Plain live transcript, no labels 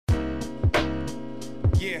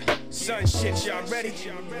Yeah, son shit, y'all ready?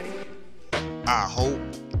 I hope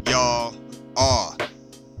y'all are.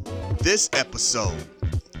 This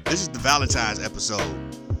is the Valentine's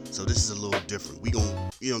episode, so this is a little different. We gon',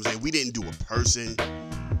 you know what I'm saying? We didn't do a person,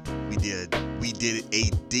 we did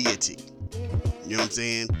a deity. You know what I'm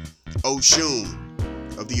saying? Oshun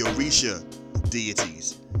of the Orisha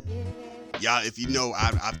deities. Y'all, if you know,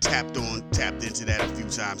 I've tapped into that a few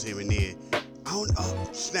times here and there. I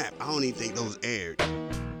don't even think those aired.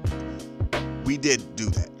 We did do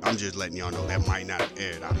that. I'm just letting y'all know that might not have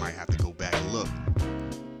aired. I might have to go back and look.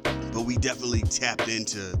 But we definitely tapped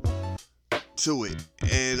into it.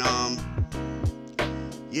 And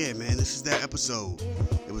yeah, man, this is that episode.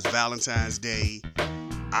 It was Valentine's Day.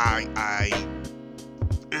 I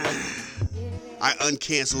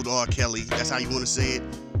uncanceled R. Kelly. That's how you want to say it.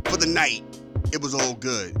 For the night, it was all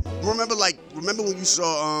good. Remember when you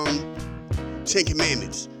saw Ten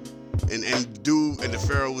Commandments, and the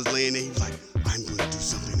Pharaoh was laying there. He was like, "I'm going to do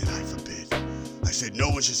something that I forbid. I said no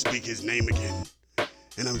one should speak his name again,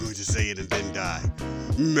 and I'm going to say it and then die.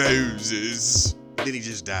 Moses." Then he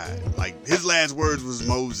just died. Like, his last words was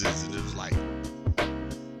Moses, and it was like,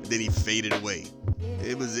 and then he faded away.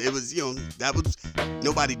 It was that was,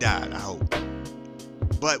 nobody died, I hope.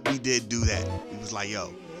 But we did do that. We was like,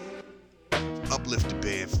 yo, uplift the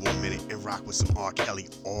band for a minute and rock with some R. Kelly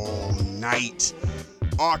all night.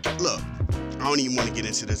 Look, I don't even want to get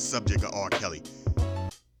into the subject of R. Kelly.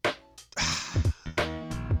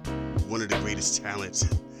 One of the greatest talents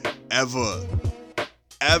ever.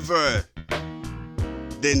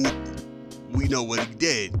 Then we know what he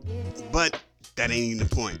did, but that ain't even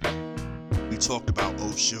the point. We talked about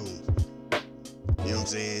Oshun. You know what I'm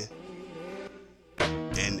saying?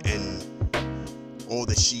 And all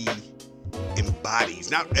that she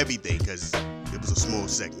embodies. Not everything, because it was a small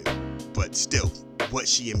segment, but still, what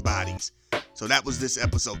she embodies. So that was this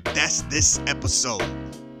episode. That's this episode.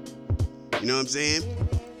 You know what I'm saying?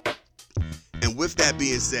 And with that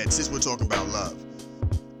being said, since we're talking about love,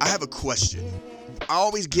 I have a question. I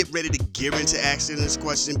always get ready to gear into asking this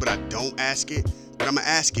question, but I don't ask it. But I'm going to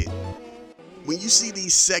ask it. When you see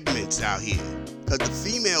these segments out here, because the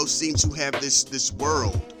females seem to have this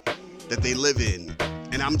world that they live in,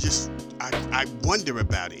 and I wonder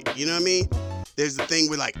about it. You know what I mean? There's the thing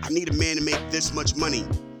where, like, I need a man to make this much money.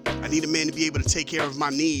 I need a man to be able to take care of my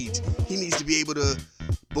needs. He needs to be able to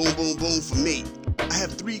boom, boom, boom for me. I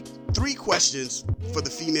have three questions for the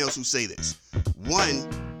females who say this. One,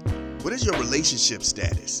 what is your relationship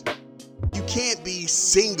status? You can't be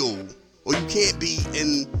single, or you can't be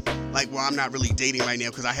in, like, well, I'm not really dating right now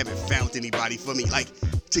because I haven't found anybody for me. Like,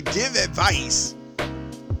 to give advice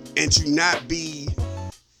and to not be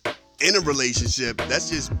in a relationship, that's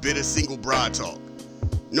just bitter single broad talk.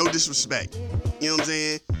 No disrespect. You know what I'm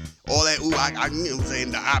saying? All that, you know what I'm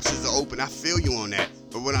saying? The options are open. I feel you on that.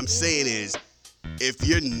 But what I'm saying is, if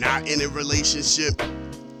you're not in a relationship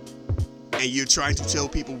and you're trying to tell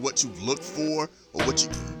people what to look for, or what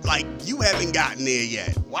you haven't gotten there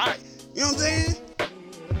yet. Why? You know what I'm saying?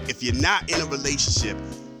 If you're not in a relationship,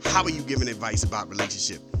 how are you giving advice about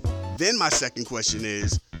relationship? Then my second question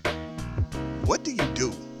is, what do you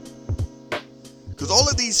do? Because all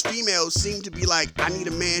of these females seem to be like, I need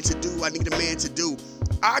a man to do.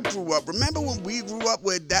 I grew up, remember when we grew up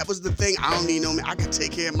where that was the thing? I don't need no man. I can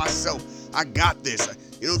take care of myself. I got this.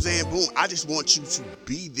 You know what I'm saying? Boom. I just want you to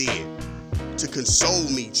be there to console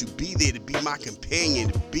me, to be there, to be my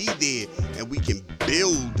companion, to be there, and we can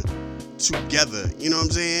build together. You know what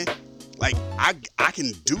I'm saying? Like, I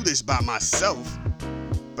can do this by myself,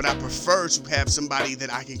 but I prefer to have somebody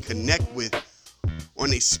that I can connect with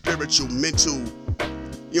on a spiritual, mental,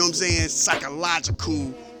 you know what I'm saying,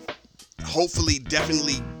 psychological, hopefully,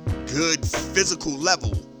 definitely good physical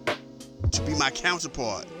level, to be my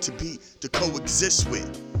counterpart, to coexist with.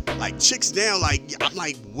 Like, chicks now, like, I'm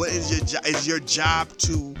like, what is your job? Is your job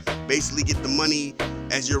to basically get the money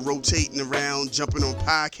as you're rotating around, jumping on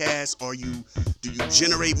podcasts? Or do you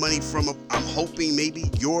generate money from I'm hoping maybe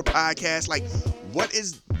your podcast? Like,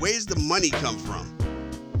 where's the money come from?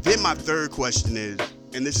 Then my third question is,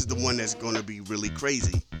 and this is the one that's going to be really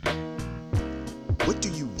crazy, what do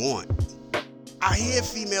you want? I hear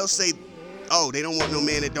females say, oh, they don't want no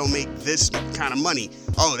man that don't make this kind of money.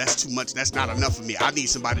 Oh, that's too much. That's not enough for me. I need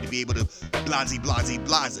somebody to be able to blase.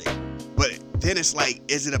 But then it's like,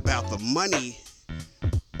 is it about the money,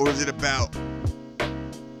 or is it about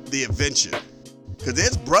the adventure? Because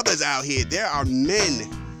there's brothers out here. There are men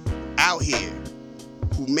out here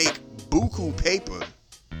who make buku paper,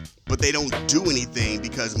 but they don't do anything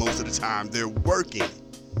because most of the time they're working.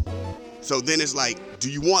 So then it's like, do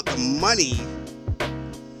you want the money,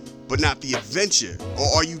 but not the adventure? Or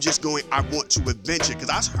are you just going, I want to adventure? Because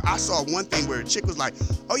I saw one thing where a chick was like,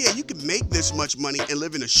 oh yeah, you can make this much money and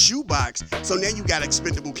live in a shoebox, so now you got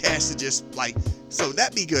expendable cash to just like, so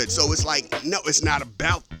that'd be good. So it's like, no, it's not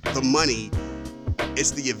about the money,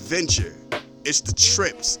 it's the adventure. It's the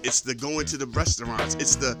trips, it's the going to the restaurants,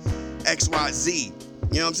 it's the XYZ. You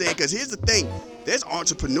know what I'm saying? Because here's the thing, there's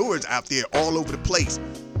entrepreneurs out there all over the place.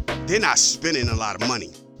 They're not spending a lot of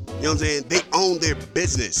money. You know what I'm saying? They own their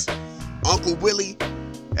business. Uncle Willie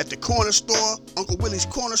at the corner store, Uncle Willie's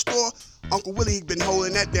corner store, Uncle Willie's been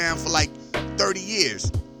holding that down for like 30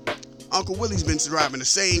 years. Uncle Willie's been driving the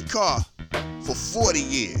same car for 40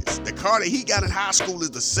 years. The car that he got in high school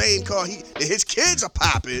is the same car and his kids are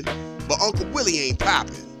popping, but Uncle Willie ain't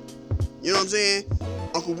popping. You know what I'm saying?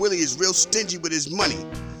 Uncle Willie is real stingy with his money.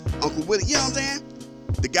 Uncle Willie, you know what I'm saying?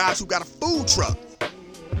 The guys who got a food truck,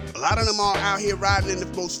 a lot of them are out here riding in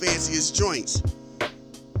the most fanciest joints.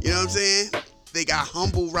 You know what I'm saying? They got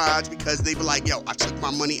humble rides because they were like, yo, I took my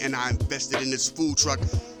money and I invested in this food truck.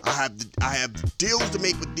 I have deals to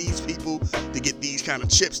make with these people to get these kind of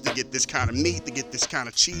chips, to get this kind of meat, to get this kind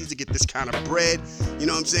of cheese, to get this kind of bread. You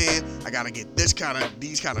know what I'm saying? I gotta get these kind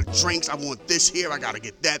of drinks. I want this here. I gotta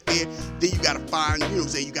get that there. Then you gotta find, you know what I'm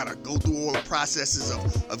saying? You gotta go through all the processes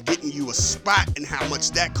of getting you a spot and how much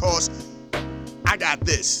that costs. I got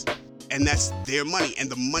this, and that's their money, and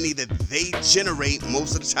the money that they generate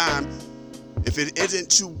most of the time. If it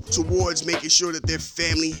isn't towards making sure that their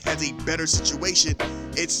family has a better situation,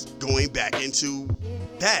 it's going back into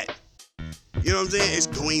that. You know what I'm saying? It's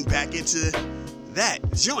going back into that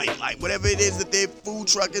joint, like whatever it is that their food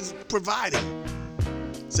truck is providing.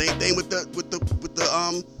 Same thing with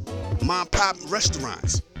the mom pop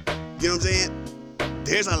restaurants. You know what I'm saying?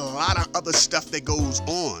 There's a lot of other stuff that goes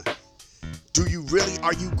on.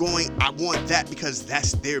 Are you going, I want that because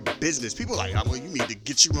that's their business. People are like, oh, well, you need to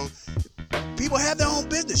get your own. People have their own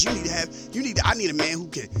business. I need a man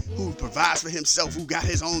who provides for himself, who got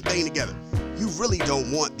his own thing together. You really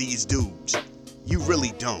don't want these dudes. You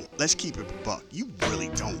really don't. Let's keep it a buck. You really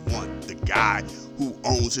don't want the guy who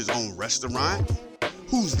owns his own restaurant,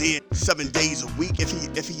 who's there 7 days a week, if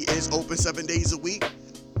he is open 7 days a week,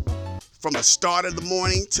 from the start of the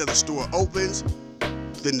morning till the store opens,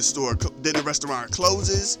 then the restaurant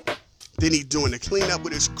closes, then he's doing the cleanup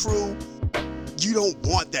with his crew. You don't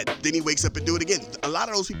want that. Then he wakes up and do it again. A lot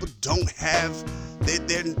of those people don't have,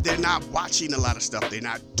 they're not watching a lot of stuff. They're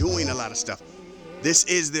not doing a lot of stuff. This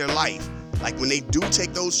is their life. Like when they do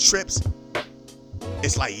take those trips,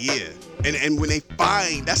 it's like, yeah. And when they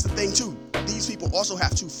find, that's the thing too. These people also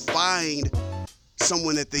have to find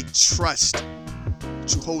someone that they trust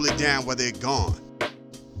to hold it down while they're gone.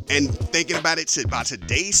 And thinking about it by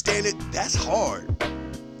today's standard, that's hard.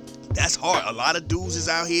 That's hard. A lot of dudes is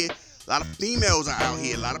out here. A lot of females are out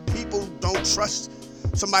here. A lot of people don't trust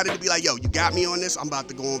somebody to be like, yo, you got me on this? I'm about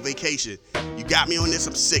to go on vacation. You got me on this?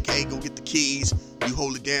 I'm sick. Hey, go get the keys. You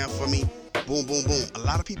hold it down for me. Boom, boom, boom. A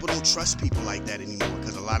lot of people don't trust people like that anymore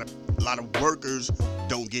because a lot of workers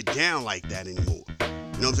don't get down like that anymore.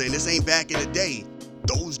 You know what I'm saying? This ain't back in the day.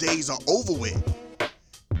 Those days are over with.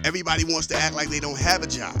 Everybody wants to act like they don't have a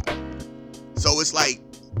job. So it's like,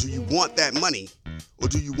 do you want that money or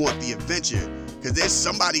do you want the adventure? Because there's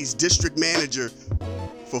somebody's district manager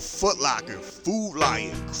for Foot Locker, Food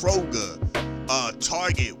Lion, Kroger,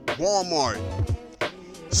 Target, Walmart,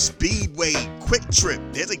 Speedway, Quick Trip.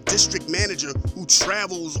 There's a district manager who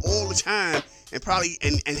travels all the time and probably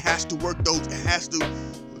and has to work those and has to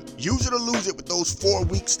use it or lose it with those 4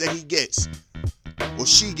 weeks that he gets or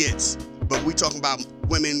she gets. But we talking about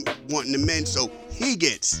women wanting the men, so he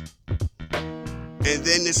gets. And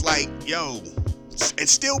then it's like, yo, and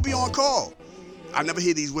still be on call. I never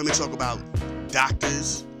hear these women talk about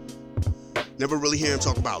doctors. Never really hear them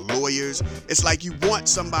talk about lawyers. It's like you want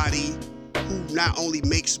somebody who not only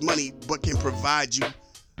makes money, but can provide you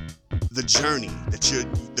the journey,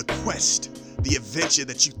 the quest, the adventure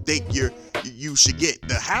that you think you should get.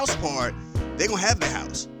 The house part, they're going to have the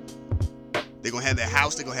house. They're going to have their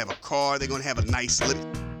house. They're going to have a car. They're going to have a nice living. You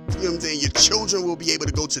know what I'm saying? Your children will be able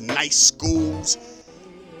to go to nice schools.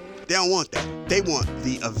 They don't want that. They want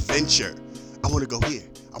the adventure. I want to go here.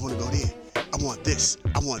 I want to go there. I want this.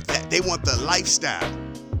 I want that. They want the lifestyle.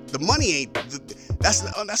 The money ain't.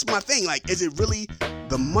 That's my thing. Like, is it really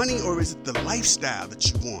the money or is it the lifestyle that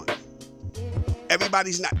you want?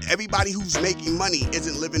 Everybody who's making money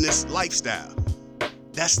isn't living this lifestyle.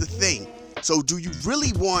 That's the thing. So do you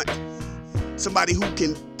really want somebody who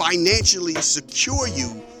can financially secure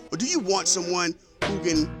you, or do you want someone who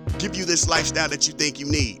can give you this lifestyle that you think you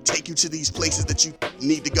need, take you to these places that you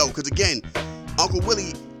need to go? Because again, Uncle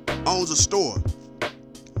Willie owns a store.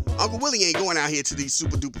 Uncle Willie ain't going out here to these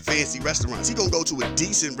super duper fancy restaurants. He gonna go to a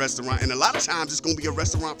decent restaurant, and a lot of times it's gonna be a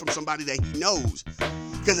restaurant from somebody that he knows.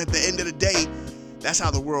 Because at the end of the day, that's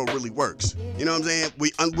how the world really works. You know what I'm saying?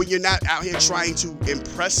 When you're not out here trying to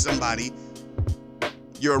impress somebody,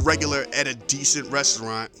 you're a regular at a decent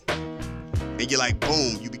restaurant, and you're like,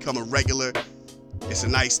 boom, you become a regular. It's a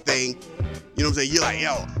nice thing. You know what I'm saying? You're like,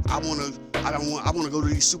 yo, I wanna go to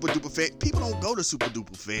these super duper fancy. People don't go to super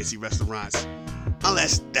duper fancy restaurants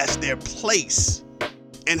unless that's their place.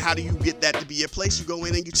 And how do you get that to be your place? You go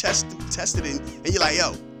in and you test it, and you're like,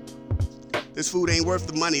 yo, this food ain't worth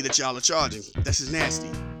the money that y'all are charging. This is nasty.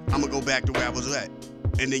 I'm gonna go back to where I was at.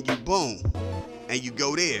 And then you boom, and you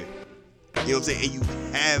go there. You know what I'm saying? And you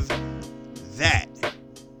have that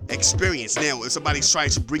experience. Now, if somebody's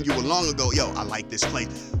trying to bring you along and go, yo, I like this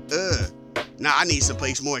place. Nah, I need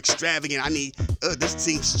someplace more extravagant. This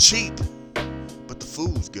seems cheap, but the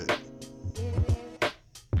food's good.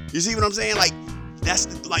 You see what I'm saying? Like,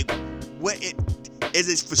 what is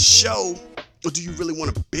it for show, or do you really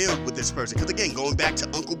want to build with this person? Because again, going back to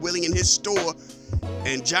Uncle Willie in his store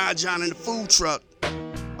and John in the food truck,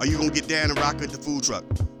 are you gonna get down and rock with the food truck?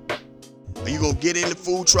 Are you gonna get in the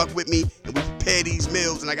food truck with me and we prepare these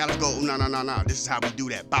meals and I gotta go, no, this is how we do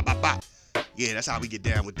that, bop, bop, bop. Yeah, that's how we get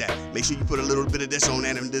down with that. Make sure you put a little bit of this on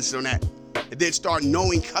that and this on that. And then start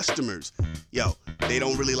knowing customers. Yo, they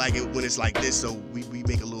don't really like it when it's like this, so we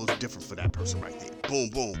make a little different for that person right there. Boom,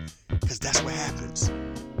 boom. Because that's what happens.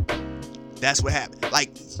 That's what happens.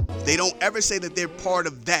 Like, they don't ever say that they're part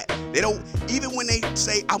of that. They don't, even when they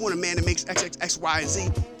say, I want a man that makes X, X, X, Y, and Z,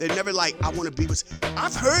 they're never like, I want to be with,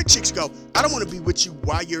 I've heard chicks go, I don't want to be with you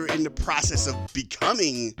while you're in the process of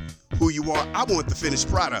becoming who you are. I want the finished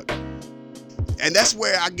product. And that's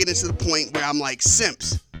where I get into the point where I'm like,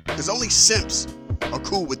 simps. Because only simps are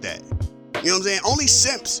cool with that. You know what I'm saying? Only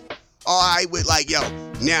simps are alright with like, yo,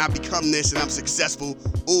 now I become this and I'm successful.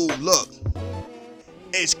 Ooh, look.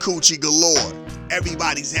 It's coochie galore.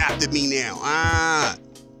 Everybody's after me now.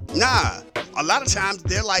 Nah. A lot of times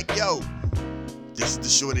they're like, yo, this is the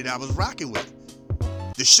shorty that I was rocking with.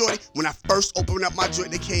 The shorty, when I first opened up my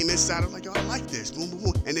joint, they came inside. I was like, yo, I like this. Boom, boom,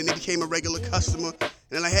 boom. And then they became a regular customer. And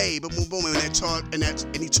they're like, hey, boom, boom, boom. And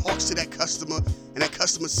he talks to that customer, and that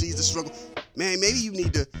customer sees the struggle. Man, maybe you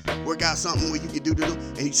need to work out something where you can do.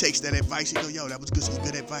 And he takes that advice. He goes, yo, that was good, some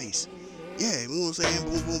good advice. Yeah, you know what I'm saying?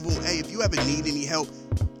 Boom, boom, boom. Hey, if you ever need any help,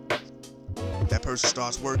 that person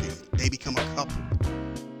starts working. They become a couple.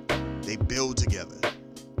 They build together.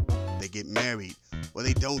 They get married, or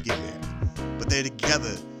they don't get married. But they're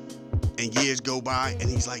together, and years go by, and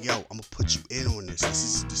he's like, yo, I'm gonna put you in on this.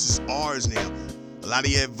 This is ours now. A lot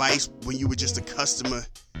of your advice when you were just a customer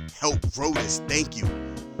helped grow this. Thank you.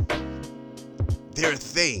 They're a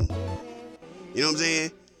thing. You know what I'm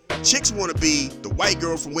saying? Chicks want to be the white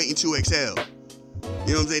girl from Waiting 2XL.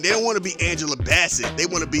 You know what I'm saying? They don't want to be Angela Bassett. They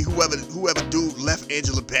want to be whoever dude left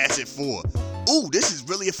Angela Bassett for. Ooh, this is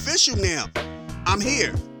really official now. I'm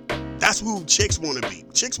here. That's who chicks want to be.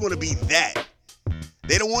 Chicks want to be that.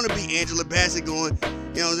 They don't want to be Angela Bassett going,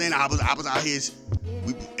 you know what I'm saying? I was out here.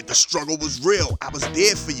 The struggle was real. I was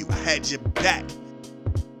there for you. I had your back.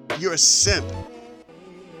 You're a simp.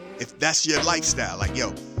 If that's your lifestyle, like, yo,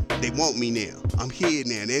 they want me now. I'm here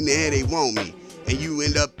now. They're there, they want me. And you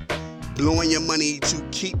end up blowing your money to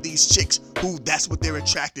keep these chicks who that's what they're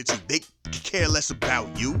attracted to. They care less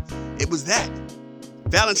about you. It was that.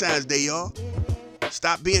 Valentine's Day, y'all.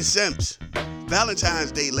 Stop being simps.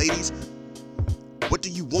 Valentine's Day, ladies. What do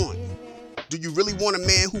you want? Do you really want a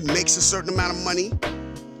man who makes a certain amount of money?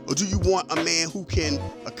 Or do you want a man who can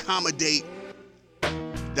accommodate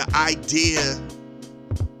the idea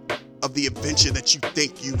of the adventure that you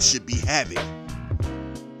think you should be having?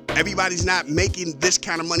 Everybody's not making this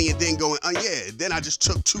kind of money and then going, oh yeah, then I just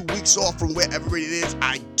took 2 weeks off from wherever it is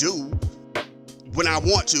I do when I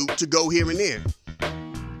want to go here and there.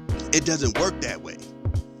 It doesn't work that way.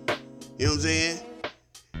 You know what I'm saying?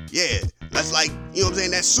 Yeah, that's like, you know what I'm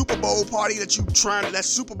saying, that Super Bowl party that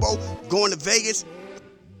Super Bowl, going to Vegas,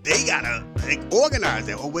 they gotta organize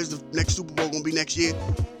that. Oh, where's the next Super Bowl gonna be next year?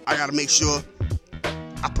 I gotta make sure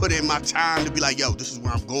I put in my time to be like, yo, this is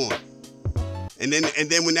where I'm going. And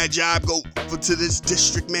then when that job go to this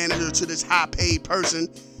district manager, to this high paid person,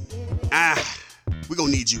 we're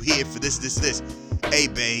gonna need you here for this. Hey,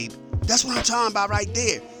 babe, that's what I'm talking about right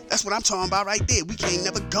there. That's what I'm talking about right there. We can't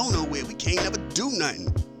never go nowhere. We can't never do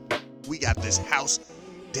nothing. We got this house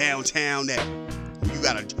downtown that you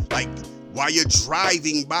gotta, like, while you're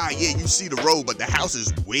driving by, yeah, you see the road, but the house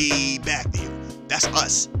is way back there. That's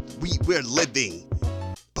us. We're living.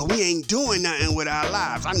 but we ain't doing nothing with our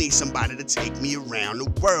lives. I need somebody to take me around the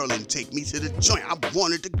world and take me to the joint. I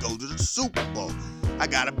wanted to go to the Super Bowl. I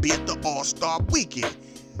gotta be at the All-Star Weekend.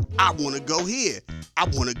 I wanna go here. I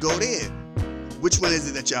wanna go there. Which one is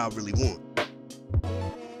it that y'all really want?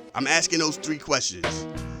 I'm asking those 3 questions.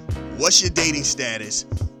 What's your dating status?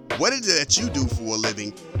 What is it that you do for a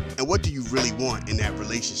living? And what do you really want in that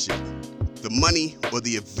relationship? The money or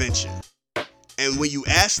the adventure? And when you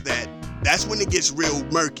ask that, that's when it gets real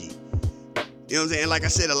murky. You know what I'm saying? Like I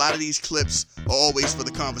said, a lot of these clips are always for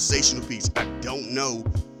the conversational piece. I don't know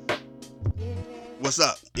what's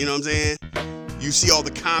up. You know what I'm saying? You see all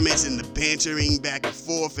the comments and the bantering back and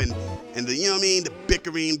forth and the, you know what I mean? The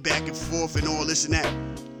bickering back and forth and all this and that.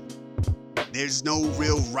 There's no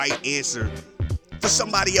real right answer for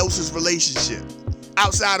somebody else's relationship.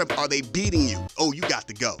 Outside of, are they beating you? Oh, you got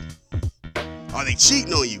to go. Are they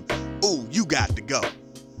cheating on you? Oh, you got to go.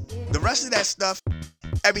 The rest of that stuff,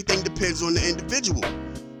 everything depends on the individual.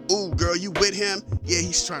 Oh, girl, you with him? Yeah,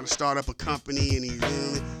 he's trying to start up a company and he's,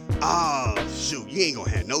 oh, shoot, you ain't gonna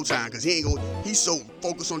have no time because he's so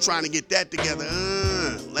focused on trying to get that together.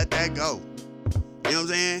 Let that go. You know what I'm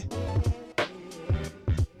saying?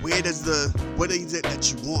 What is it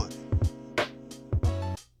that you want?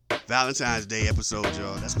 Valentine's Day episode,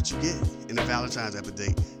 y'all. That's what you get in the Valentine's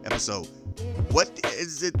episode. What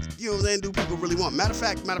is it, you know what I'm saying, do people really want? Matter of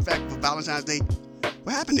fact, for Valentine's Day,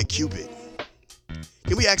 what happened to Cupid?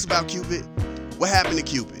 Can we ask about Cupid? What happened to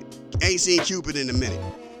Cupid? Ain't seen Cupid in a minute.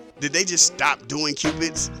 Did they just stop doing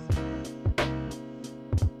Cupids?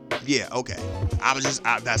 Yeah, okay.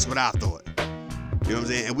 That's what I thought. You know what I'm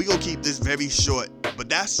saying? And we gonna keep this very short, but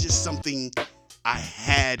that's just something I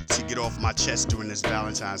had to get off my chest during this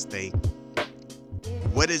Valentine's Day.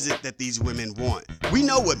 What is it that these women want? We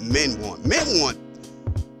know what men want. Men want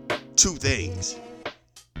 2 things.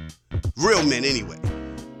 Real men anyway.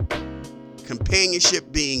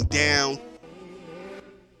 Companionship, being down,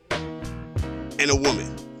 and a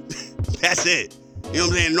woman. That's it. You know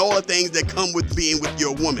what I'm saying? And all the things that come with being with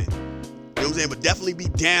your woman. You know what I'm saying? But definitely be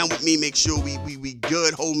down with me. Make sure we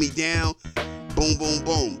good. Hold me down. Boom, boom,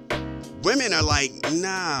 boom. Women are like,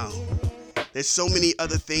 no. There's so many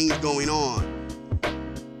other things going on.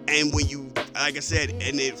 And when you, like I said,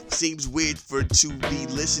 and it seems weird to be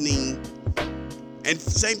listening. And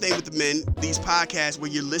same thing with the men. These podcasts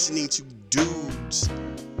where you're listening to dudes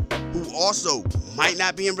who also might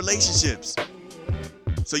not be in relationships.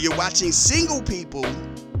 So you're watching single people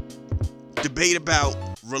debate about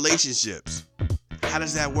relationships. How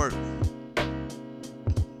does that work?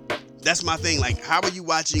 That's my thing. Like, how are you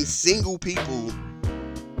watching single people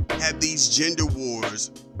have these gender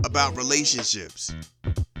wars about relationships?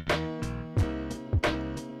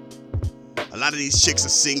 A lot of these chicks are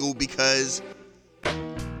single because, you know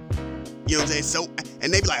what I'm saying? So,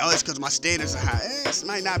 and they be like, oh, it's because my standards are high. It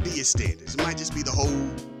might not be your standards. It might just be the whole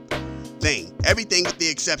thing. Everything with the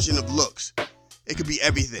exception of looks. It could be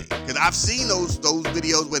everything. Because I've seen those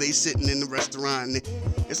videos where they sitting in the restaurant and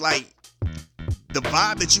it's like the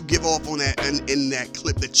vibe that you give off on that in that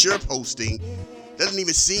clip that you're posting doesn't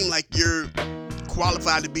even seem like you're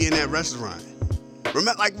qualified to be in that restaurant.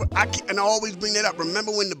 Remember, like I always bring that up.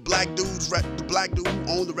 Remember when the black dude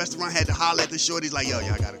who owned the restaurant had to holler at the shorties like, yo,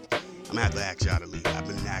 y'all gotta, I'm gonna have to ask y'all to leave. I've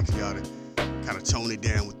been asking y'all to kind of tone it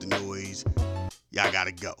down with the noise. Y'all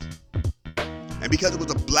gotta go. And because it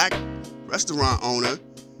was a black restaurant owner,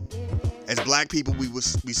 as black people, we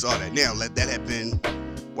saw that. Now, let that have been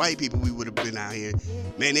white people, we would have been out here.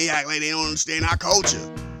 Man, they act like they don't understand our culture.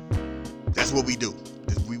 That's what we do.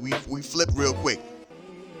 We flip real quick.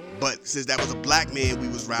 But since that was a black man, we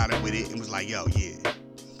was riding with it and was like, yo, yeah.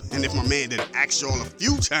 And if my man didn't ask y'all a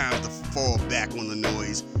few times to fall back on the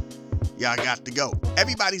noise, y'all got to go.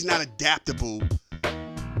 Everybody's not adaptable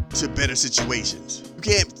to better situations. You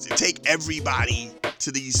can't take everybody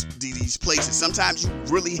to these places. Sometimes you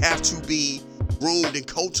really have to be groomed and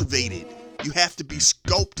cultivated. You have to be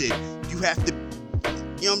sculpted. You have to,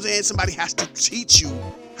 you know what I'm saying? Somebody has to teach you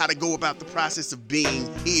how to go about the process of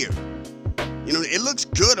being here. You know, it looks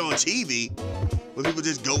good on TV when people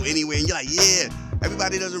just go anywhere and you're like, yeah,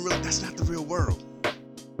 everybody doesn't really, that's not the real world.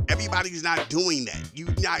 Everybody's not doing that.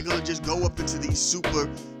 You're not going to just go up into these super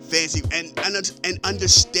fancy and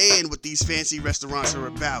understand what these fancy restaurants are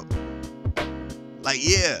about. Like,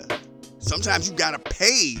 yeah, sometimes you got to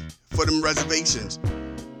pay for them reservations.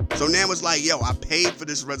 So now it's like, yo, I paid for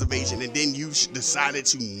this reservation and then you decided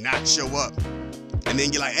to not show up. And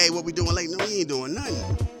then you're like, hey, what we doing late? No, we ain't doing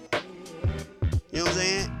nothing. You know what I'm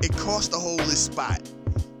saying? It costs to hold this spot.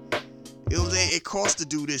 You know what I'm saying? It costs to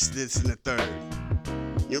do this, and the third. You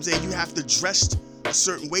know what I'm saying? You have to dress a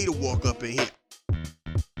certain way to walk up in here.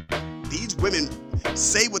 women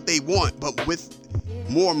say what they want, but with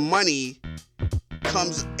more money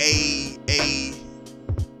comes a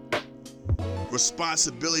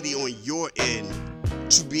responsibility on your end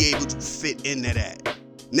to be able to fit into that.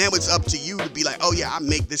 Now it's up to you to be like, oh yeah, I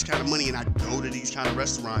make this kind of money and I go to these kind of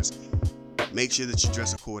restaurants. Make sure that you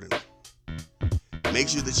dress accordingly. Make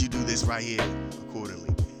sure that you do this right here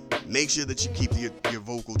accordingly. Make sure that you keep your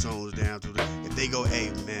vocal tones down. If they go, hey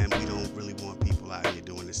man, we don't really want people out here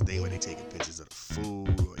doing this thing where they taking pictures of the food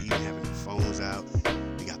or even having their phones out.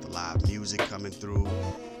 We got the live music coming through.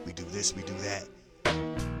 We do this, we do that.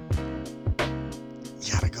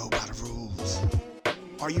 You gotta go by the rules.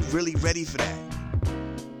 Are you really ready for that?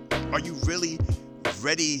 Are you really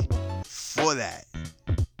ready for that?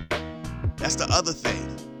 That's the other thing.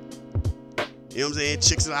 You know what I'm saying?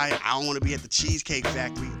 Chicks that I don't want to be at the Cheesecake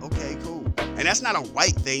Factory. Okay, cool. And that's not a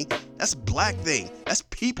white thing. That's a black thing. That's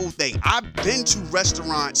people thing. I've been to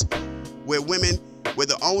restaurants where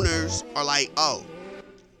the owners are like, oh,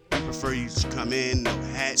 we prefer you to come in, no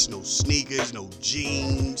hats, no sneakers, no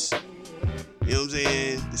jeans. You know what I'm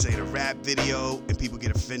saying? This ain't a rap video, and people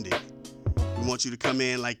get offended. We want you to come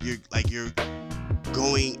in like you're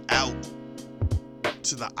going out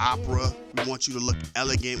to the opera. We want you to look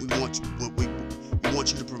elegant. We want you to,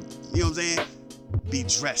 you know what I'm saying? Be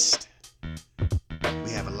dressed.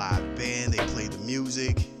 We have a live band. They play the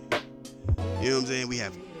music. You know what I'm saying? We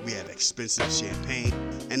have expensive champagne,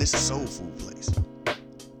 and it's a soul food place.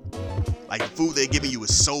 Like the food they're giving you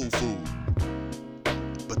is soul food,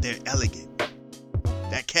 but they're elegant.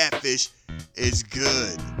 That catfish is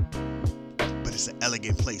good, but it's an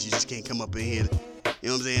elegant place. You just can't come up in here, you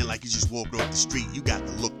know what I'm saying? Like you just walked off the street. You got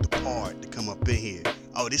to look the part to come up in here.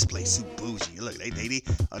 Oh, this place too bougie. Look, they think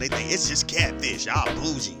it's just catfish. Y'all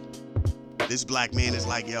bougie. This black man is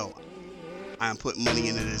like, yo, I'm putting money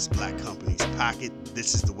into this black company's pocket.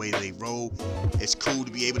 This is the way they roll. It's cool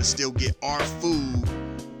to be able to still get our food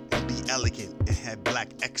and be elegant and have black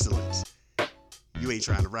excellence. You ain't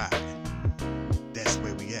trying to ride. That's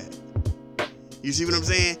where we at. You see what I'm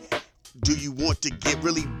saying? Do you want to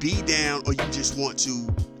really be down, or you just want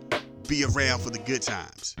to be around for the good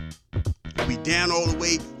times? Are we down all the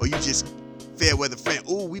way, or you just fair weather friend?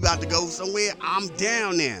 Ooh, we about to go somewhere. I'm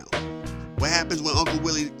down now. What happens when Uncle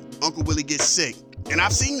Willie gets sick? And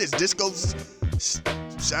I've seen this. This goes.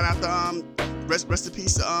 Shout out to rest in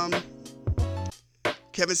peace to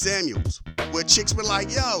Kevin Samuels, where chicks were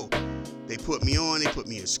like, yo, they put me on, they put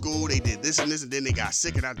me in school, they did this and this, and then they got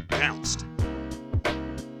sick and I bounced.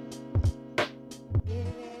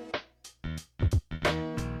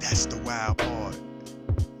 That's the wild part.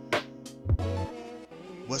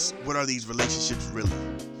 What are these relationships really?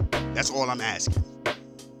 That's all I'm asking.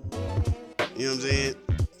 You know what I'm saying?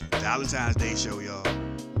 Valentine's Day show, y'all.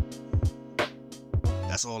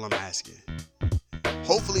 That's all I'm asking.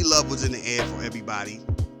 Hopefully love was in the air for everybody.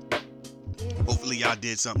 Hopefully y'all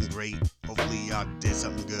did something great. Hopefully y'all did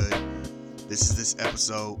something good. This is this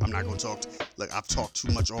episode. I'm not going to talk. Look, I've talked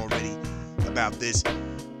too much already about this.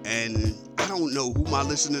 And I don't know who my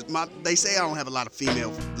listeners, they say I don't have a lot of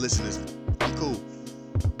female listeners. I'm cool.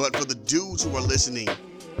 But for the dudes who are listening,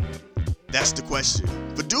 that's the question.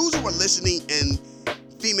 For dudes who are listening and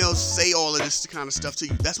females say all of this kind of stuff to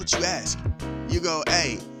you, that's what you ask. You go,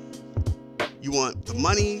 hey, you want the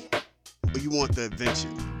money or you want the adventure?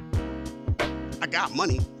 I got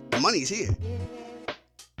money. The money's here.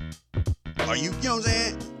 Are you know what I'm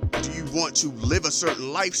saying? Do you want to live a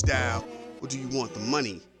certain lifestyle or do you want the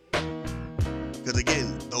money? Because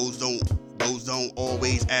again, those don't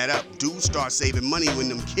always add up. Dudes start saving money when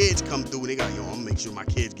them kids come through and they go, yo, I'm gonna make sure my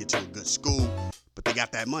kids get to a good school, but they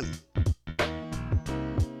got that money.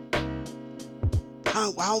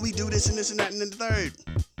 Why don't we do this and this and that and then the third?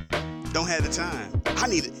 Don't have the time. I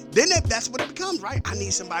need it. Then that's what it becomes, right? I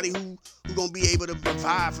need somebody who gonna be able to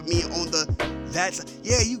provide for me on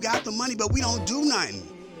yeah, you got the money, but we don't do nothing.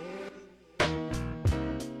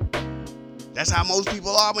 That's how most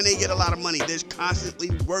people are when they get a lot of money. They're constantly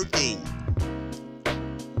working.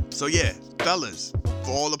 So yeah, fellas,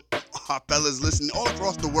 for all of our fellas listening all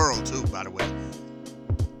across the world too, by the way.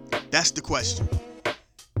 That's the question.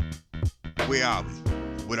 Where are we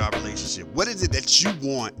with our relationship? What is it that you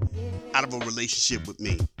want out of a relationship with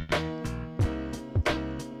me?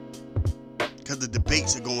 Because the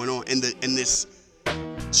debates are going on, and this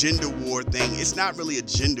gender war thing, it's not really a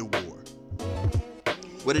gender war.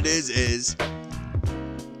 What it is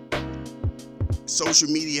social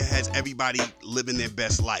media has everybody living their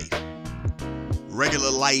best life.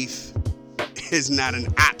 Regular life is not an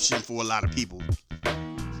option for a lot of people.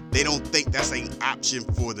 They don't think that's an option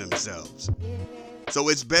for themselves. So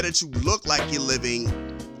it's better to look like you're living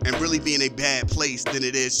and really be in a bad place than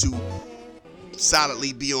it is to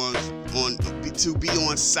solidly be on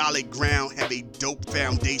solid ground, have a dope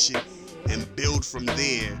foundation, and build from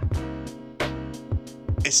there,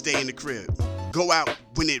 and stay in the crib. Go out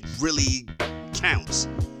when it really counts.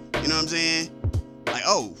 You know what I'm saying? Like,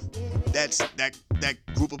 oh, that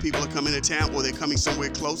group of people are coming to town, or they're coming somewhere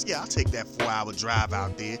close. Yeah, I'll take that 4-hour drive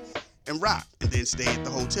out there and rock, and then stay at the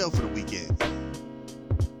hotel for the weekend.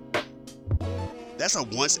 That's a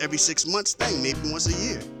once every 6 months thing, maybe once a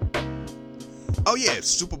year. Oh yeah,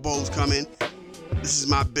 Super Bowl's coming. This is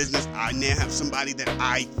my business. I now have somebody that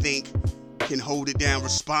I think can hold it down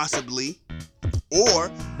responsibly,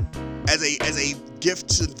 or as a gift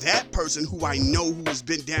to that person who I know who has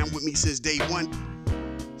been down with me since day one.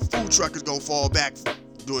 Food truck is gonna fall back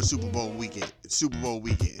during Super Bowl weekend. So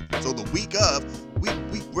the week of,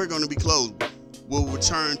 we're gonna be closed. We'll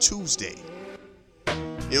return Tuesday. You know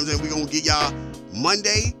what I'm saying? We're gonna get y'all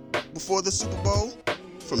Monday before the Super Bowl.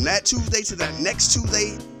 From that Tuesday to that next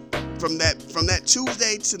Tuesday, from that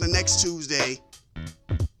Tuesday to the next Tuesday,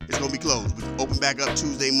 it's gonna be closed. We open back up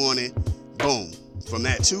Tuesday morning. Boom. From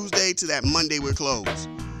that Tuesday to that Monday, we're closed.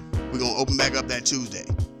 We're gonna open back up that Tuesday.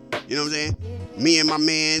 You know what I'm saying? Me and my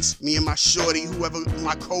mans, me and my shorty, whoever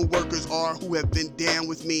my co-workers are who have been down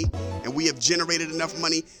with me, and we have generated enough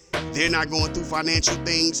money. They're not going through financial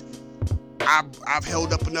things. I've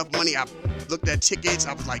held up enough money. I've looked at tickets.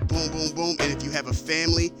 I was like, boom, boom, boom. And if you have a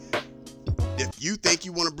family, if you think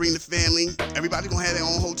you want to bring the family, everybody's going to have their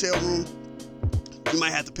own hotel room. You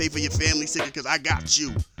might have to pay for your family ticket because I got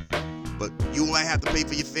you. But you might have to pay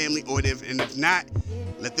for your family, or if not,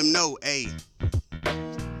 let them know, hey,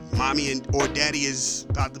 mommy or daddy is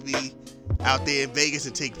about to be out there in Vegas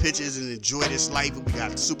and take pictures and enjoy this life. And we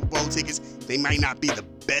got Super Bowl tickets. They might not be the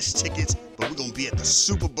best tickets, but we're going to be at the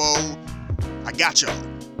Super Bowl. I got y'all.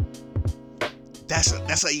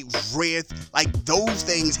 That's a rare, like those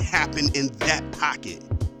things happen in that pocket.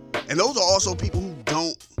 And those are also people who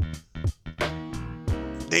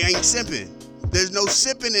they ain't simping. There's no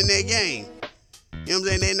sipping in their game. You know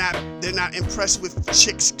what I'm saying? They're not impressed with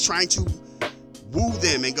chicks trying to woo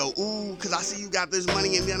them and go, ooh, cause I see you got this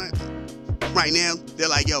money, and then right now they're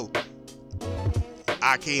like, yo,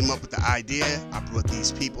 I came up with the idea. I brought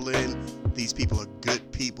these people in. These people are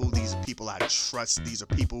good people. These are people I trust. These are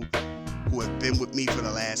people who have been with me for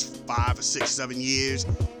the last 5 or 6, 7 years.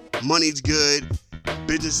 Money's good.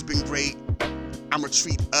 Business has been great. I'm gonna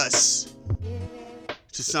treat us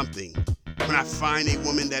to something. When I find a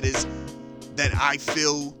woman that I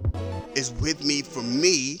feel is with me for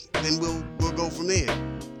me, then we'll go from there.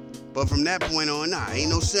 But from that point on, ain't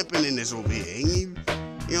no simping in this over here. You know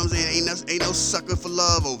what I'm saying? Ain't no sucker for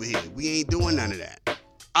love over here. We ain't doing none of that.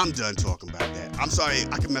 I'm done talking about that. I'm sorry,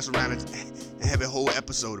 I can mess around and have a whole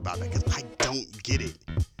episode about that because I don't get it.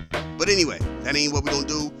 But anyway, that ain't what we're gonna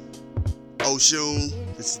do. Oshun,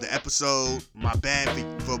 this is the episode. My bad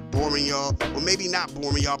for boring y'all, or maybe not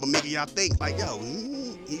boring y'all, but making y'all think like, yo,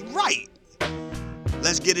 he right.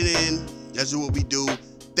 Let's get it in. Let's do what we do.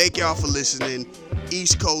 Thank y'all for listening.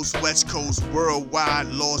 East Coast, West Coast, worldwide,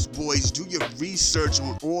 Lost Boys. Do your research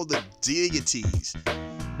on all the deities. You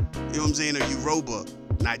know what I'm saying? Or Yoruba,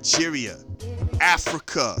 Nigeria,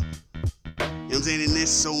 Africa. You know what I'm saying? And there's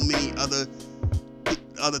so many other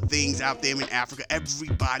things out there in Africa.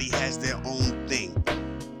 Everybody has their own thing.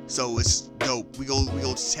 So it's dope. We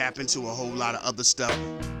gonna tap into a whole lot of other stuff.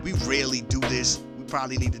 We rarely do this. We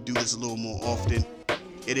probably need to do this a little more often.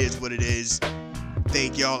 It is what it is.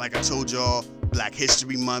 Thank y'all. Like I told y'all, Black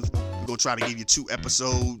History Month. We're gonna try to give you 2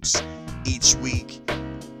 episodes each week.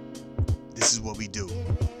 This is what we do.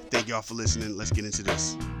 Thank y'all for listening. Let's get into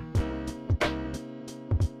this.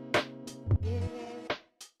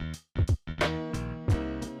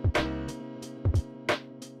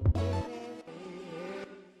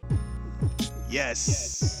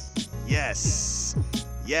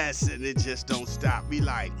 Yes, and it just don't stop. We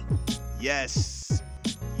like, yes,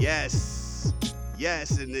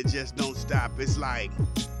 and it just don't stop. It's like,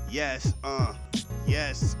 yes,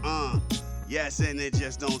 and it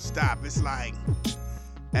just don't stop. It's like,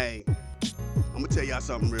 hey, I'm gonna tell y'all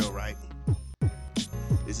something real, right?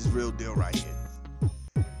 This is real deal right here.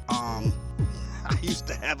 I used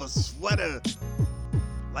to have a sweater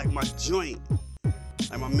like my joint,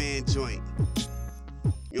 like my man joint.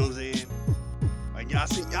 You know what I'm saying? Like y'all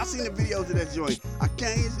seen the videos of that joint. I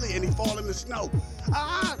can't easily, and he fall in the snow.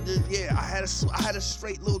 Yeah, I had a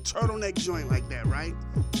straight little turtleneck joint like that, right?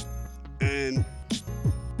 And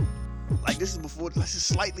like this is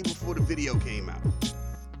slightly before the video came out,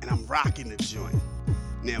 and I'm rocking the joint.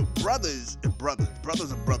 Now brothers are brothers.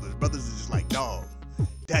 Brothers are just like dog.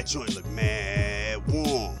 That joint look mad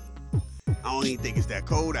warm. I don't even think it's that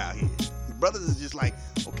cold out here. Brothers is just like,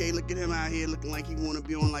 okay, look at him out here looking like he want to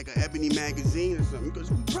be on like an Ebony magazine or something. Because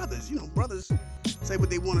we brothers, brothers say what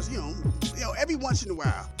they want us, every once in a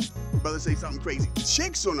while, brothers say something crazy.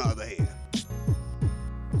 Chicks, on the other hand,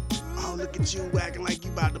 oh, look at you acting like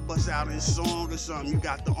you about to bust out in a song or something. You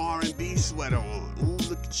got the R&B sweater on. Ooh,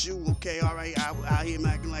 look at you. Okay, all right, out here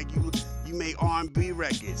acting like you make R&B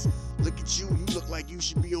records. Look at you. You look like you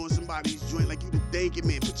should be on somebody's joint, like you the thinking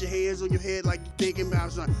man. Put your hands on your head like you thinking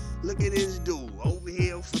about something. Look at this dude over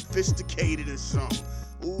here, sophisticated or something.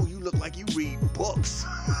 Ooh, you look like you read books.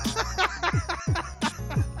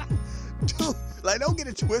 Dude, like, don't get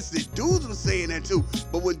it twisted. Dudes was saying that too,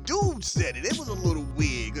 but when dudes said it, it was a little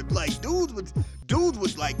weird. Cause like dudes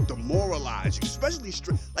would like demoralize you, especially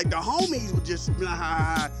like the homies would just be like,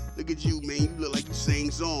 ha, look at you, man. You look like you sing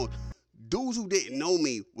songs. Dudes who didn't know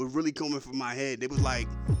me were really coming from my head. They was like,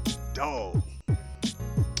 dog,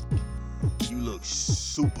 you look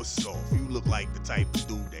super soft. You look like the type of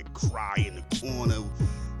dude that cry in the corner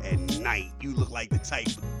at night. You look like the type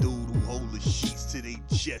of dude who hold the sheets to their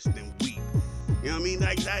chest and weep. You know what I mean?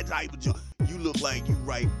 Like that type of joint. You look like you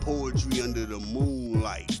write poetry under the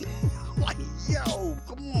moonlight. I'm like, yo,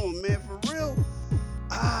 come on, man, for real?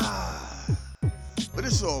 But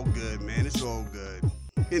it's all good, man. It's all good.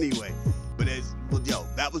 Anyway,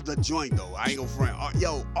 that was the joint though. I ain't gonna front.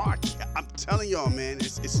 I'm telling y'all, man,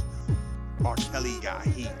 it's R. Kelly got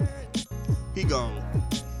heat. He gone.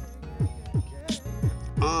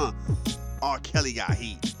 R. Kelly got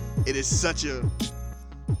heat. It is such a,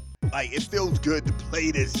 like, it feels good to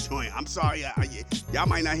play this joint. I'm sorry, y'all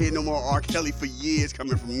might not hear no more R. Kelly for years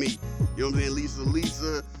coming from me. You know what I'm saying?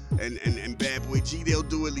 Lisa, and Bad Boy G, they'll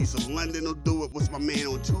do it. Lisa London will do it. What's my man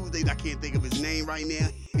on Tuesdays? I can't think of his name right now.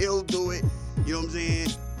 He'll do it. You know what I'm saying?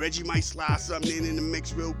 Reggie might slide something in the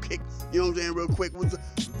mix real quick. You know what I'm saying? Real quick. What's the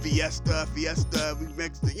Fiesta, we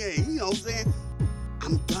mixed it. Yeah, you know what I'm saying?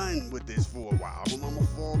 I'm done with this for a while. I'm gonna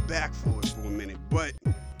fall back for it for a minute. But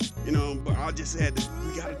I just said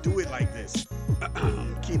we gotta do it like this.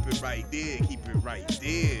 Keep it right there. Keep it right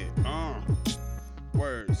there.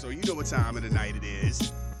 Word. So you know what time of the night it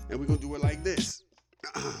is. And we're gonna do it like this.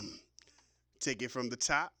 Take it from the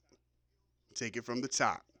top. Take it from the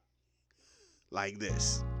top. Like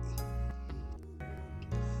this.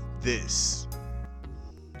 This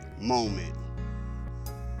moment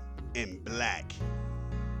in Black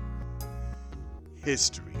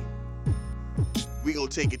history. We're gonna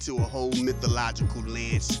take it to a whole mythological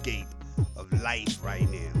landscape of life right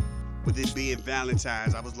now. With it being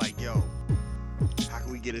Valentine's, I was like, yo, how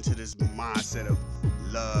can we get into this mindset of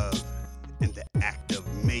love and the act of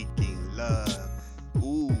making love?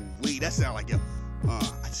 Ooh, wait, that sound like, yo,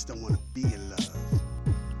 I just don't want to be in love.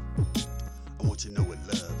 I want you to know what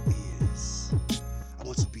love is. I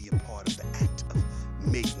want to be a part of the act of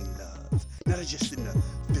making love. Not just in the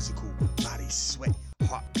physical body sweat,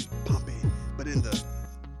 heartbeat pumping, but in the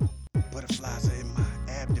butterflies are in my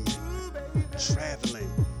abdomen, traveling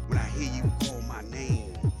when I hear you call my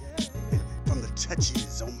name, and from the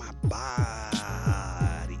touches on my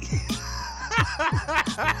body.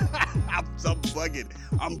 I'm bugging.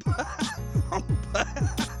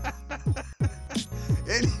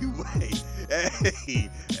 Anyway,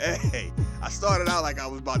 hey, I started out like I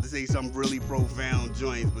was about to say some really profound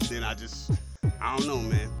joints, but then I don't know,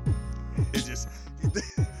 man. It just,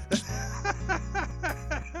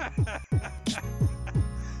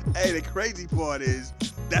 hey, the crazy part is,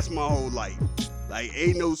 that's my whole life. Like,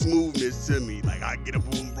 ain't no smoothness to me. Like, I get up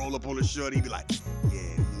and roll up on the shorty, be like, yeah,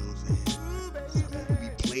 you know what I'm saying? Some people be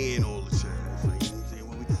playing all the time. So, you know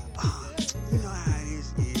what I'm saying? You know how it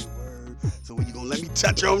is, yeah, word. So when you gonna let me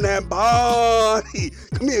touch on that body?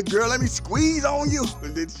 Come here, girl, let me squeeze on you.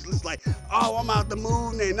 And then she's just like, oh, I'm out the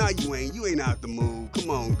mood. Nah, you ain't out the mood. Come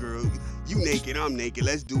on, girl. You naked, I'm naked.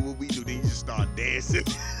 Let's do what we do. Then you just start dancing.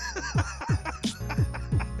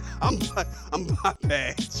 I'm my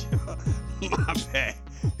bad, y'all. My bad.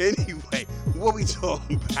 Anyway, what we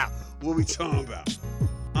talking about?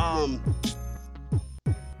 I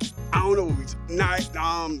don't know what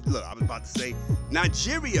look, I was about to say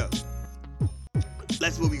Nigeria.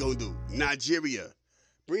 That's what we gonna do. Nigeria.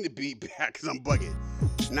 Bring the beat back, cause I'm bugging.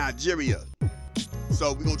 Nigeria.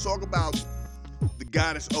 So we're gonna talk about the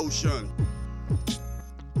goddess Oshun.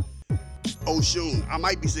 Oshun. I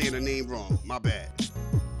might be saying her name wrong. My bad.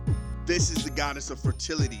 This is the goddess of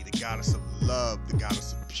fertility, the goddess of love, the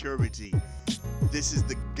goddess of purity. This is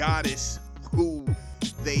the goddess who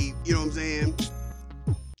they, you know what I'm saying?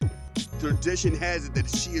 Tradition has it that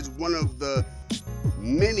she is one of the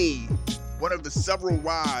several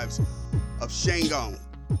wives of Shangon.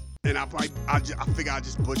 And I figure I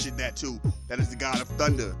just butchered that too. That is the god of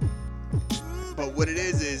thunder. But what it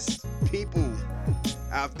is people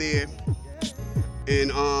out there in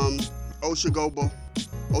Oshogobo,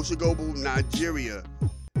 Nigeria,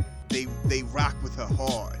 they rock with her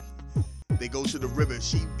hard. They go to the river.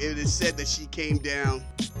 It is said that she came down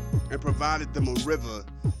and provided them a river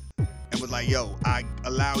and was like, yo, I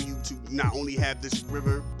allow you to not only have this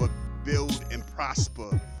river, but build and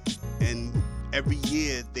prosper. And every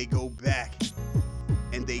year they go back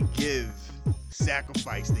and they give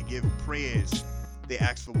sacrifice, they give prayers, they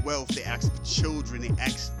ask for wealth, they ask for children, they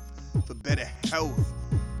ask for better health.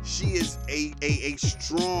 She is a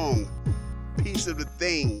strong piece of the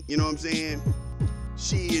thing, you know what I'm saying?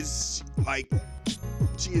 She is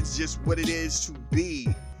just what it is to be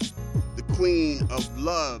the queen of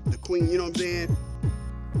love, the queen, you know what I'm saying?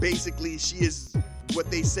 Basically, she is what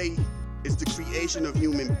they say is the creation of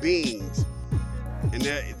human beings. And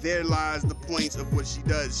there lies the points of what she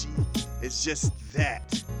does. She is just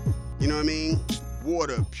that. You know what I mean?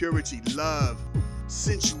 Water, purity, love,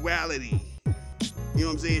 sensuality. You know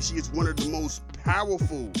what I'm saying? She is one of the most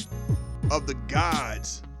powerful of the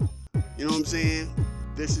gods. You know what I'm saying?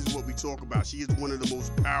 This is what we talk about. She is one of the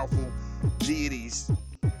most powerful deities.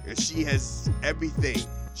 And she has everything.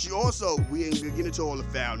 She also, we ain't gonna get into all the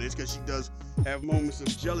foulness because she does have moments of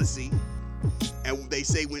jealousy. And they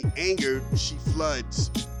say when angered, she floods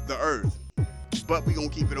the earth. But we gonna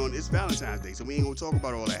keep it on, it's Valentine's Day, so we ain't gonna talk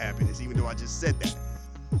about all that happiness, even though I just said that.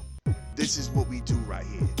 This is what we do right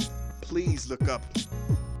here. Please look up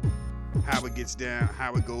how it gets down,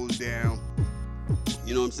 how it goes down.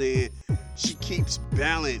 You know what I'm saying? She keeps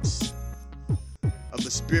balance of the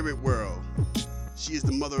spirit world. She is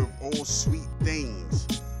the mother of all sweet things.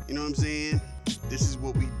 You know what I'm saying? This is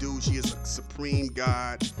what we do. She is a supreme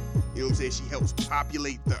God. You know what I'm saying? She helps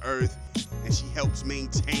populate the earth and she helps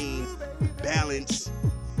maintain balance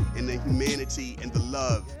in the humanity and the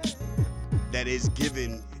love that is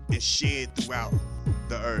given and shared throughout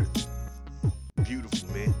the earth. Beautiful,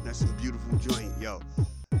 man. That's some beautiful joint, yo.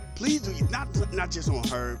 Please do not just on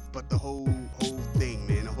her, but the whole thing,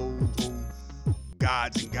 man. The whole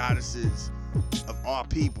gods and goddesses of our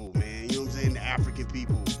people, man. You know what I'm saying? The African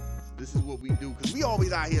people. This is what we do, because we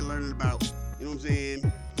always out here learning about, you know what I'm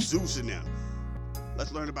saying, Zeus and them.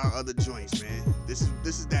 Let's learn about other joints, man. This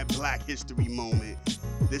is that Black History moment.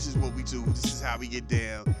 This is what we do. This is how we get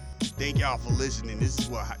down. Thank y'all for listening. This is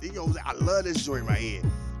what I love this joint right here.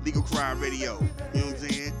 Legal Crime Radio. You know what I'm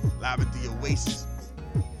saying? Live at the Oasis.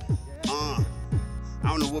 I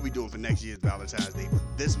don't know what we doing for next year's Valentine's Day, but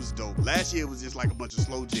this was dope. Last year was just like a bunch of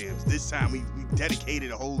slow jams. This time we dedicated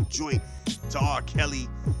a whole joint to R. Kelly.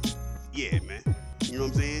 Yeah, man. You know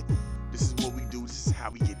what I'm saying? This is what we do. This is how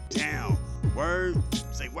we get down. Word.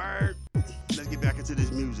 Say word. Let's get back into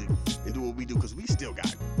this music and do what we do, because we still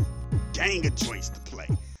got gang of joints to play.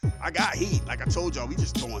 I got heat. Like I told y'all, we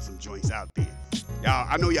just throwing some joints out there. Y'all,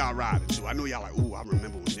 I know y'all riding too. I know y'all like, ooh, I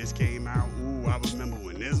remember when this came out. Ooh, I remember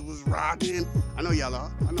when this was rocking. I know y'all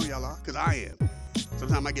are. Because I am.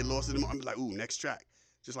 Sometimes I get lost in them. I'm like, ooh, next track.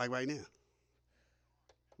 Just like right now.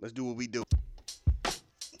 Let's do what we do.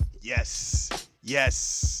 Yes.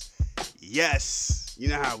 You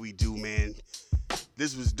know how we do, man.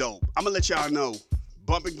 This was dope. I'm going to let y'all know.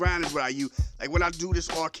 Bump and grind is what I use. Like when I do this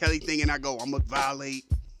R. Kelly thing and I go, I'm going to violate.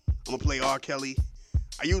 I'm going to play R. Kelly.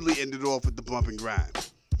 I usually end it off with the bump and grind.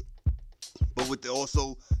 But with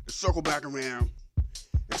the circle back around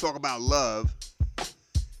and talk about love,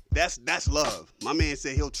 that's love. My man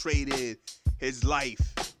said he'll trade in his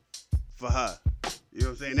life for her. You know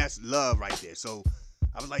what I'm saying? That's love right there. So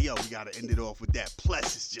I was like, yo, we got to end it off with that. Plus,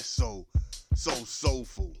 it's just so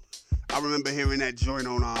soulful. I remember hearing that joint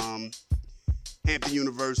on Hampton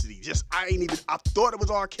University. I thought it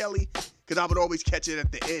was R. Kelly, because I would always catch it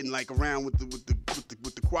at the end, like around with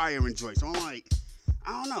the choir and joint. So I'm like,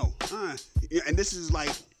 I don't know. And this is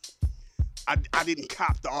like, I didn't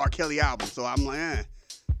cop the R. Kelly album, so I'm like,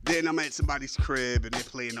 Then I'm at somebody's crib and they're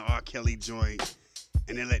playing the R. Kelly joint,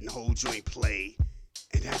 and they're letting the whole joint play.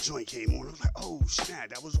 And that joint came on. I was like, oh snap,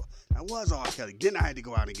 that was R. Kelly. Then I had to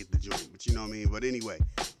go out and get the joint, but you know what I mean? But anyway,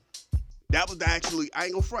 that was actually, I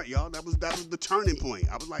ain't gonna front, y'all. That was the turning point.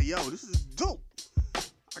 I was like, yo, this is dope.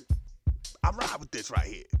 I ride with this right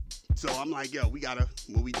here. So I'm like, yo,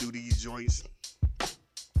 when we do these joints,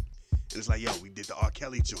 and it's like, yo, we did the R.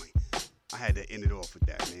 Kelly joint. I had to end it off with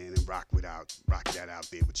that, man, and rock that out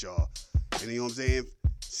there with y'all. And you know what I'm saying?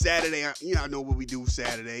 Saturday, I know what we do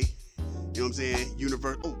Saturday. You know what I'm saying?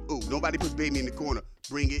 Nobody puts baby in the corner.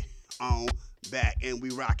 Bring it on back, and we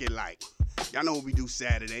rock it like. Y'all know what we do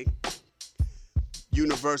Saturday.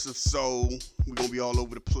 Universal Soul. We're gonna be all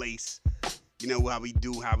over the place. You know how we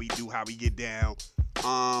do, how we get down.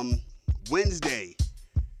 Wednesday.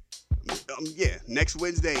 Next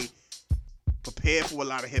Wednesday. Prepare for a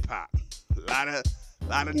lot of hip hop. A lot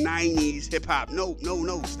of 90s hip hop. No,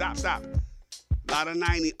 stop. Lot of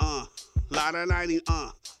 90s, lot of 90s,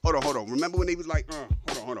 Hold on. Remember when they was like,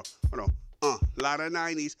 hold on. Lot of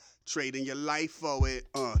 90s, trading your life for it.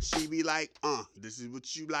 She be like, this is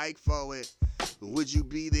what you like for it. Would you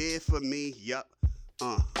be there for me? Yup.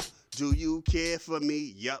 Do you care for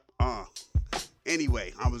me? Yup.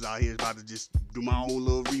 Anyway, I was out here about to just do my own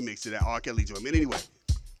little remix to that R. Kelly joint. But anyway,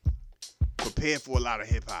 prepare for a lot of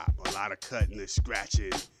hip hop, a lot of cutting and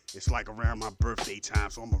scratching. It's like around my birthday time,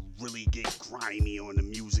 so I'm gonna really get grimy on the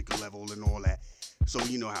music level and all that. So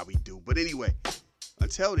you know how we do. But anyway,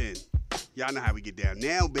 until then, y'all know how we get down.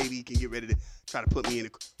 Now, baby, you can get ready to try to put me in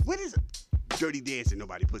the... What is Dirty Dancing?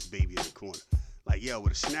 Nobody puts baby in the corner. Like, yo,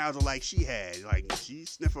 with a schnauzer like she had, like, she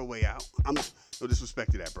sniff her way out. I'm no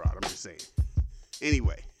disrespect to that broad, I'm just saying.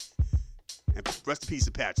 Anyway, and rest in peace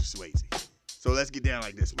to Patrick Swayze. So let's get down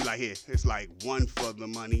like this. We like here. It's like 1 for the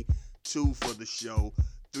money, 2 for the show,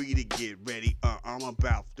 3 to get ready. I'm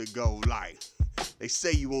about to go like. They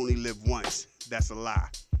say you only live once. That's a lie.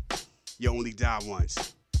 You only die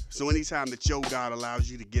once. So anytime that your God allows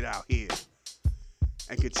you to get out here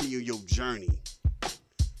and continue your journey,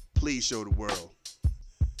 please show the world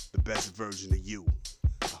the best version of you.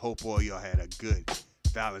 I hope all y'all had a good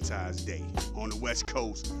Valentine's Day. On the West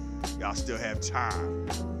Coast, y'all still have time.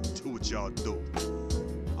 Do what y'all do.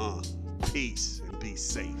 Peace and be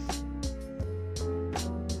safe.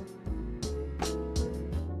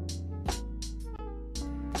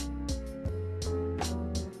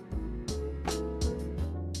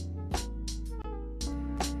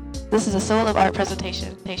 This is a Soul of Art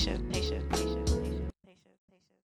presentation.